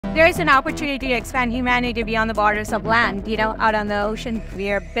There is an opportunity to expand humanity beyond the borders of land. Out on the ocean, we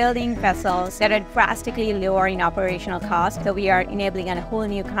are building vessels that are drastically lowering operational costs. So we are enabling a whole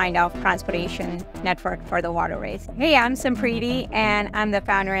new kind of transportation network for the waterways. Hey, I'm Sampriti, and I'm the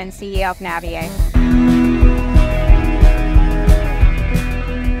founder and CEO of Navier.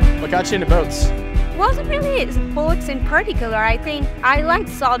 What got you into boats? Wasn't really boats in particular. I think I like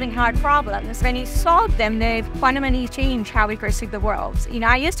solving hard problems. When you solve them, they fundamentally change how we perceive the world.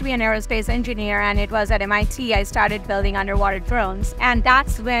 I used to be an aerospace engineer, and it was at MIT I started building underwater drones. And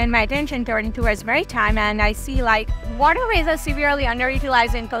that's when my attention turned towards maritime, and I see waterways are severely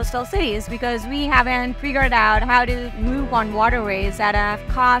underutilized in coastal cities because we haven't figured out how to move on waterways at a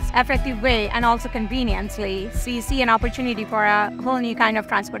cost-effective way and also conveniently. So you see an opportunity for a whole new kind of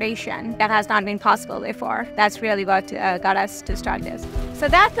transportation that has not been possible before. That's really what got us to start this. So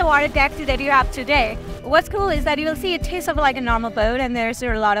that's the water taxi that you have today. What's cool is that you'll see it tastes of like a normal boat, and there's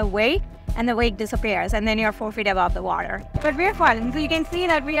a lot of weight, and the weight disappears, and then you're 4 feet above the water. But we're fun. So you can see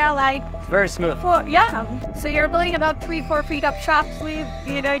that we are very smooth. So you're building about 3-4 feet of chops. We,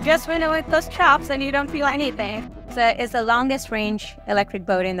 just went with those chops, and you don't feel anything. So it's the longest range electric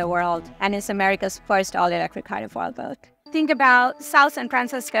boat in the world, and it's America's first all-electric hydrofoil boat. Think about South San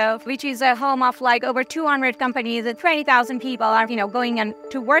Francisco, which is a home of over 200 companies, and 20,000 people are, going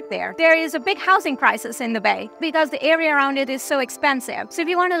to work there. There is a big housing crisis in the Bay because the area around it is so expensive. So if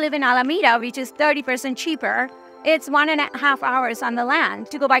you want to live in Alameda, which is 30% cheaper, it's 1.5 hours on the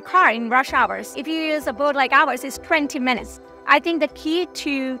land to go by car in rush hours. If you use a boat like ours, it's 20 minutes. I think the key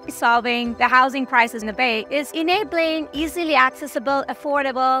to solving the housing crisis in the Bay is enabling easily accessible,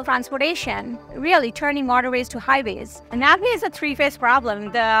 affordable transportation, really turning waterways to highways. And Navier is a three-phase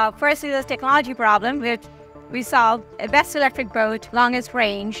problem. The first is a technology problem, which we solve a best electric boat, longest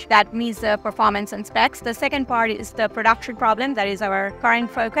range that meets the performance and specs. The second part is the production problem, that is our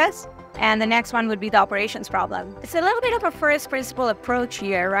current focus. And the next one would be the operations problem. It's a little bit of a first principle approach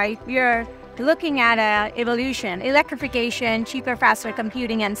here, right? We're looking at evolution, electrification, cheaper, faster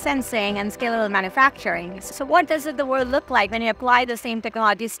computing and sensing, and scalable manufacturing. So what does the world look like when you apply the same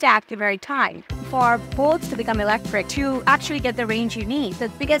technology stack to maritime? For boats to become electric, to actually get the range you need, the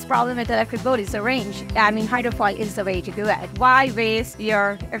biggest problem with electric boat is the range. Hydrofoil is the way to do it. Why waste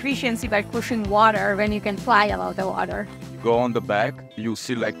your efficiency by pushing water when you can fly above the water? Go on the back, you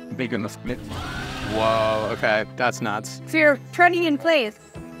see big enough split. Whoa, okay, that's nuts. So you're turning in place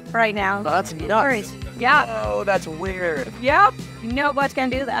right now. That's nuts. Yeah. Oh, that's weird. Yep. No boat can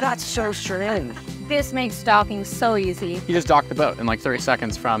do that. That's so strange. This makes docking so easy. You just dock the boat in 30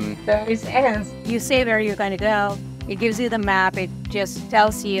 seconds from... 30 seconds. You say where you're going to go. It gives you the map. It just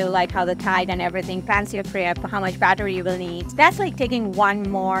tells you how the tide and everything, plans your trip, how much battery you will need. That's taking one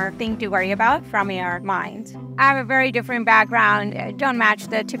more thing to worry about from your mind. I have a very different background. I don't match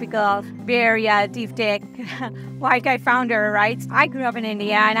the typical Bay Area, deep tech, white guy founder, right? I grew up in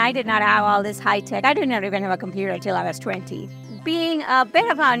India, and I did not have all this high tech. I did not even have a computer until I was 20. Being a bit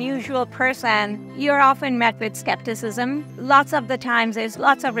of an unusual person, you're often met with skepticism. Lots of the times there's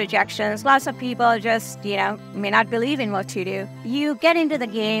lots of rejections. Lots of people just, may not believe in what you do. You get into the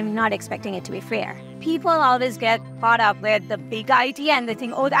game not expecting it to be fair. People always get caught up with the big idea and they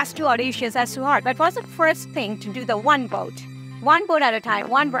think, oh, that's too audacious, that's too hard. But what's the first thing to do the one boat? One boat at a time,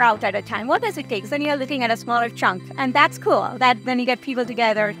 one route at a time. What does it take? So then you're looking at a smaller chunk. And that's cool. That then you get people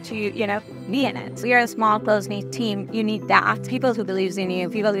together to, be in it. So you're a small, close-knit team. You need that. People who believes in you.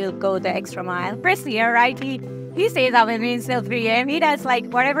 People who will go the extra mile. Chris here, right? He stays up with me until 3 a.m. He does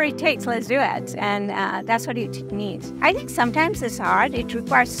whatever it takes, let's do it. And that's what you need. I think sometimes it's hard. It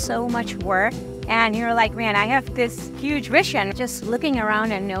requires so much work. And you're like, man, I have this huge vision. Just looking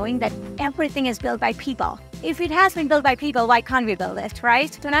around and knowing that everything is built by people. If it has been built by people, why can't we build it,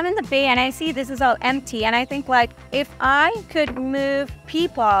 right? So when I'm in the Bay and I see this is all empty, and I think if I could move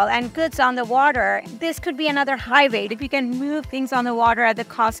people and goods on the water, this could be another highway. If you can move things on the water at the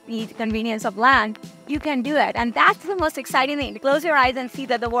cost, speed, convenience of land, you can do it. And that's the most exciting thing. Close your eyes and see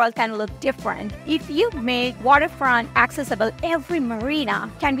that the world can look different. If you make waterfront accessible, every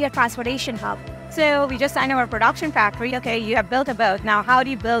marina can be a transportation hub. So we just signed our production factory. Okay, you have built a boat. Now, how do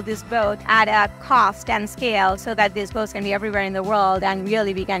you build this boat at a cost and scale so that these boats can be everywhere in the world and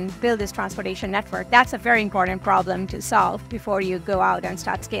really we can build this transportation network? That's a very important problem to solve before you go out and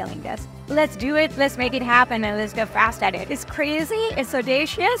start scaling this. Let's do it, let's make it happen, and let's go fast at it. It's crazy, it's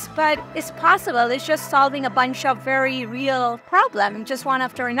audacious, but it's possible. It's just solving a bunch of very real problems, just one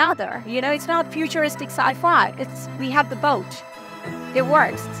after another. It's not futuristic sci-fi. We have the boat. It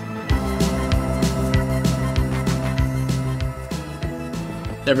works.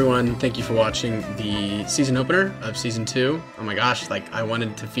 Everyone, thank you for watching the season opener of season 2. Oh my gosh, like I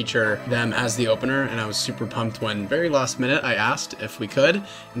wanted to feature them as the opener, and I was super pumped when very last minute I asked if we could,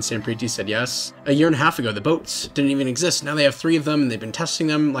 and Sampriti said yes. A year and a half ago, the boats didn't even exist. Now they have 3 of them, and they've been testing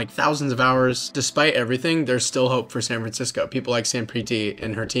them like thousands of hours. Despite everything, there's still hope for San Francisco. People like Sampriti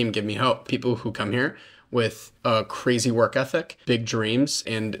and her team give me hope. People who come here with a crazy work ethic, big dreams,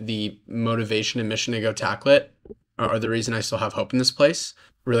 and the motivation and mission to go tackle it are the reason I still have hope in this place.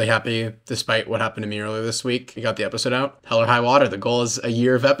 Really happy, despite what happened to me earlier this week. We got the episode out. Hell or high water. The goal is a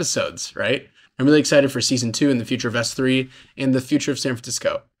year of episodes, right? I'm really excited for season 2 and the future of S3 and the future of San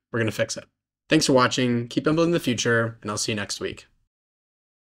Francisco. We're going to fix it. Thanks for watching. Keep on building the future, and I'll see you next week.